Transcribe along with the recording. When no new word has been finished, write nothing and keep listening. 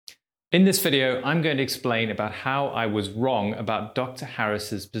In this video, I'm going to explain about how I was wrong about Dr.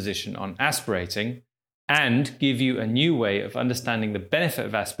 Harris's position on aspirating and give you a new way of understanding the benefit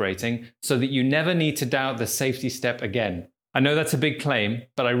of aspirating so that you never need to doubt the safety step again. I know that's a big claim,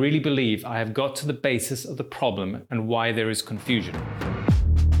 but I really believe I have got to the basis of the problem and why there is confusion.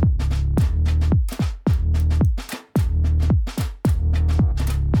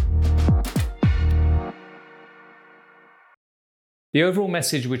 The overall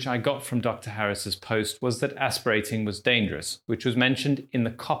message which I got from Dr. Harris's post was that aspirating was dangerous, which was mentioned in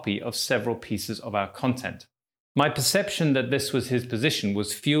the copy of several pieces of our content. My perception that this was his position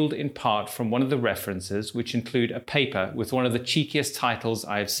was fueled in part from one of the references, which include a paper with one of the cheekiest titles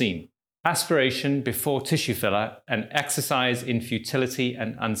I have seen: Aspiration Before Tissue Filler, an Exercise in Futility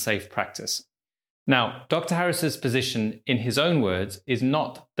and Unsafe Practice. Now, Dr. Harris's position, in his own words, is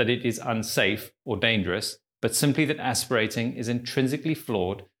not that it is unsafe or dangerous, but simply that aspirating is intrinsically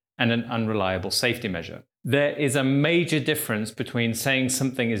flawed and an unreliable safety measure. There is a major difference between saying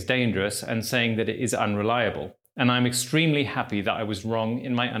something is dangerous and saying that it is unreliable, and I'm extremely happy that I was wrong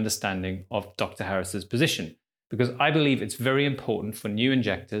in my understanding of Dr. Harris's position, because I believe it's very important for new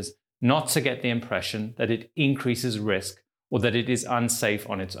injectors not to get the impression that it increases risk or that it is unsafe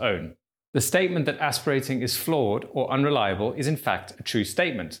on its own. The statement that aspirating is flawed or unreliable is in fact a true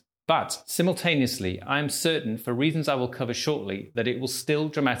statement. But simultaneously, I am certain, for reasons I will cover shortly, that it will still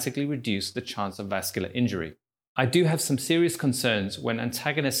dramatically reduce the chance of vascular injury. I do have some serious concerns when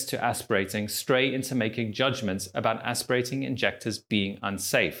antagonists to aspirating stray into making judgments about aspirating injectors being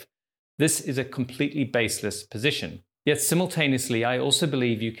unsafe. This is a completely baseless position. Yet simultaneously, I also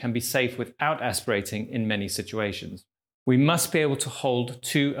believe you can be safe without aspirating in many situations. We must be able to hold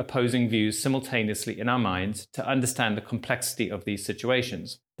two opposing views simultaneously in our minds to understand the complexity of these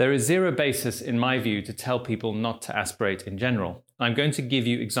situations. There is zero basis, in my view, to tell people not to aspirate in general. I'm going to give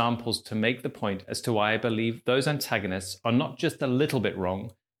you examples to make the point as to why I believe those antagonists are not just a little bit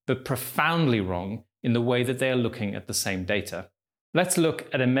wrong, but profoundly wrong in the way that they are looking at the same data. Let's look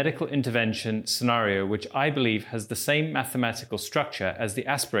at a medical intervention scenario which I believe has the same mathematical structure as the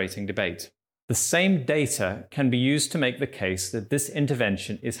aspirating debate. The same data can be used to make the case that this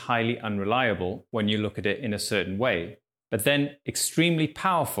intervention is highly unreliable when you look at it in a certain way, but then extremely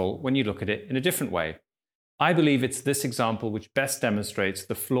powerful when you look at it in a different way. I believe it's this example which best demonstrates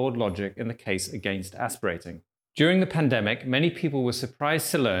the flawed logic in the case against aspirating. During the pandemic, many people were surprised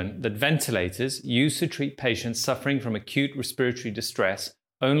to learn that ventilators used to treat patients suffering from acute respiratory distress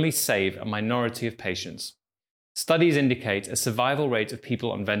only save a minority of patients. Studies indicate a survival rate of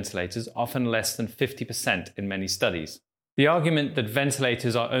people on ventilators often less than 50% in many studies. The argument that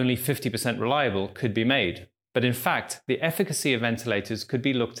ventilators are only 50% reliable could be made, but in fact, the efficacy of ventilators could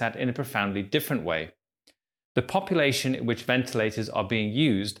be looked at in a profoundly different way. The population in which ventilators are being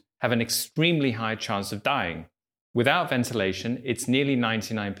used have an extremely high chance of dying. Without ventilation, it's nearly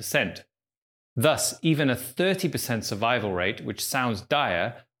 99%. Thus, even a 30% survival rate, which sounds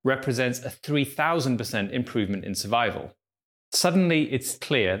dire, represents a 3,000% improvement in survival. Suddenly, it's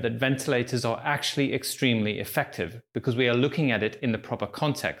clear that ventilators are actually extremely effective because we are looking at it in the proper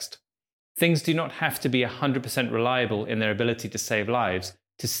context. Things do not have to be 100% reliable in their ability to save lives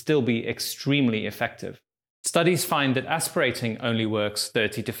to still be extremely effective. Studies find that aspirating only works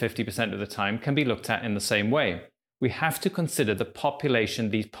 30 to 50% of the time can be looked at in the same way. We have to consider the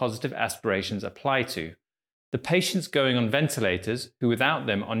population these positive aspirations apply to. The patients going on ventilators, who without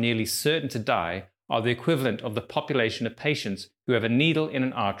them are nearly certain to die, are the equivalent of the population of patients who have a needle in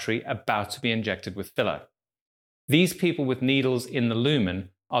an artery about to be injected with filler. These people with needles in the lumen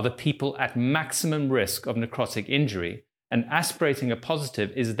are the people at maximum risk of necrotic injury, and aspirating a positive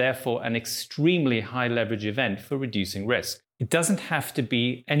is therefore an extremely high leverage event for reducing risk. It doesn't have to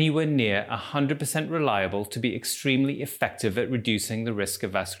be anywhere near 100% reliable to be extremely effective at reducing the risk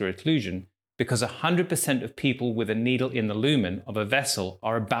of vascular occlusion, because 100% of people with a needle in the lumen of a vessel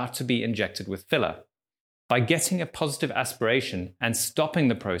are about to be injected with filler. By getting a positive aspiration and stopping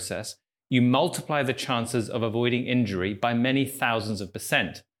the process, you multiply the chances of avoiding injury by many thousands of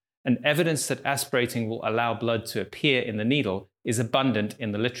 %, and evidence that aspirating will allow blood to appear in the needle is abundant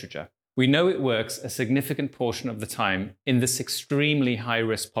in the literature. We know it works a significant portion of the time in this extremely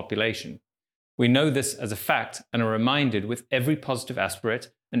high-risk population. We know this as a fact and are reminded with every positive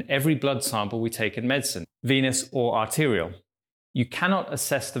aspirate and every blood sample we take in medicine, venous or arterial. You cannot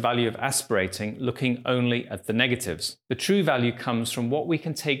assess the value of aspirating looking only at the negatives. The true value comes from what we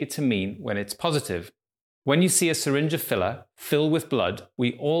can take it to mean when it's positive. When you see a syringe of filler fill with blood,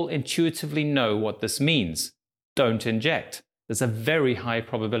 we all intuitively know what this means. Don't inject. There's a very high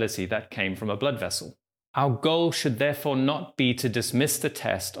probability that came from a blood vessel. Our goal should therefore not be to dismiss the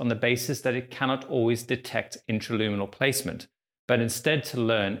test on the basis that it cannot always detect intraluminal placement, but instead to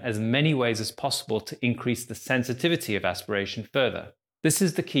learn as many ways as possible to increase the sensitivity of aspiration further. This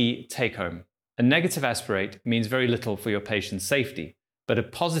is the key take-home. A negative aspirate means very little for your patient's safety, but a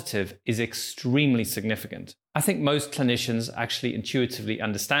positive is extremely significant. I think most clinicians actually intuitively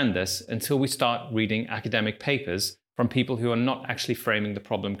understand this until we start reading academic papers from people who are not actually framing the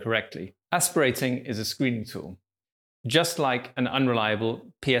problem correctly. Aspirating is a screening tool. Just like an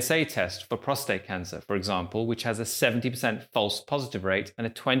unreliable PSA test for prostate cancer, for example, which has a 70% false positive rate and a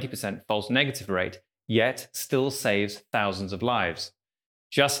 20% false negative rate, yet still saves thousands of lives.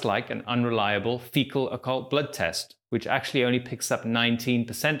 Just like an unreliable fecal occult blood test, which actually only picks up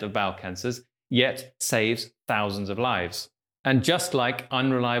 19% of bowel cancers, yet saves thousands of lives. And just like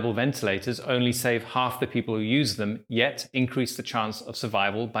unreliable ventilators only save half the people who use them, yet increase the chance of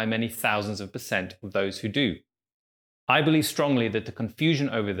survival by many thousands of percent of those who do. I believe strongly that the confusion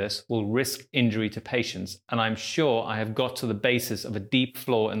over this will risk injury to patients, and I'm sure I have got to the basis of a deep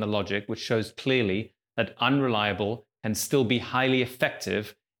flaw in the logic which shows clearly that unreliable can still be highly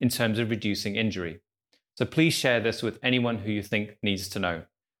effective in terms of reducing injury. So please share this with anyone who you think needs to know.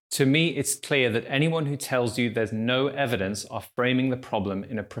 To me, it's clear that anyone who tells you there's no evidence are framing the problem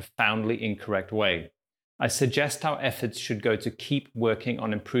in a profoundly incorrect way. I suggest our efforts should go to keep working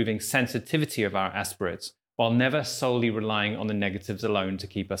on improving sensitivity of our aspirates, while never solely relying on the negatives alone to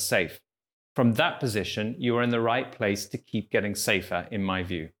keep us safe. From that position, you are in the right place to keep getting safer, in my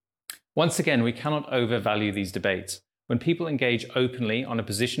view. Once again, we cannot overvalue these debates. When people engage openly on a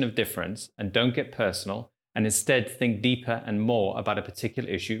position of difference and don't get personal, and instead think deeper and more about a particular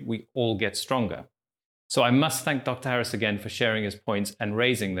issue, we all get stronger. So I must thank Dr. Harris again for sharing his points and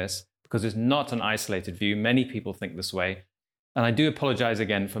raising this, because it's not an isolated view. Many people think this way. And I do apologize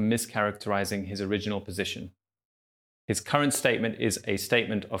again for mischaracterizing his original position. His current statement is a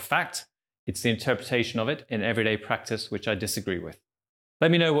statement of fact. It's the interpretation of it in everyday practice which I disagree with.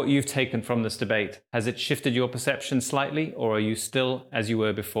 Let me know what you've taken from this debate. Has it shifted your perception slightly, or are you still as you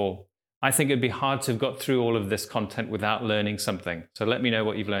were before? I think it'd be hard to have got through all of this content without learning something. So let me know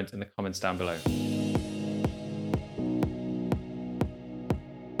what you've learned in the comments down below.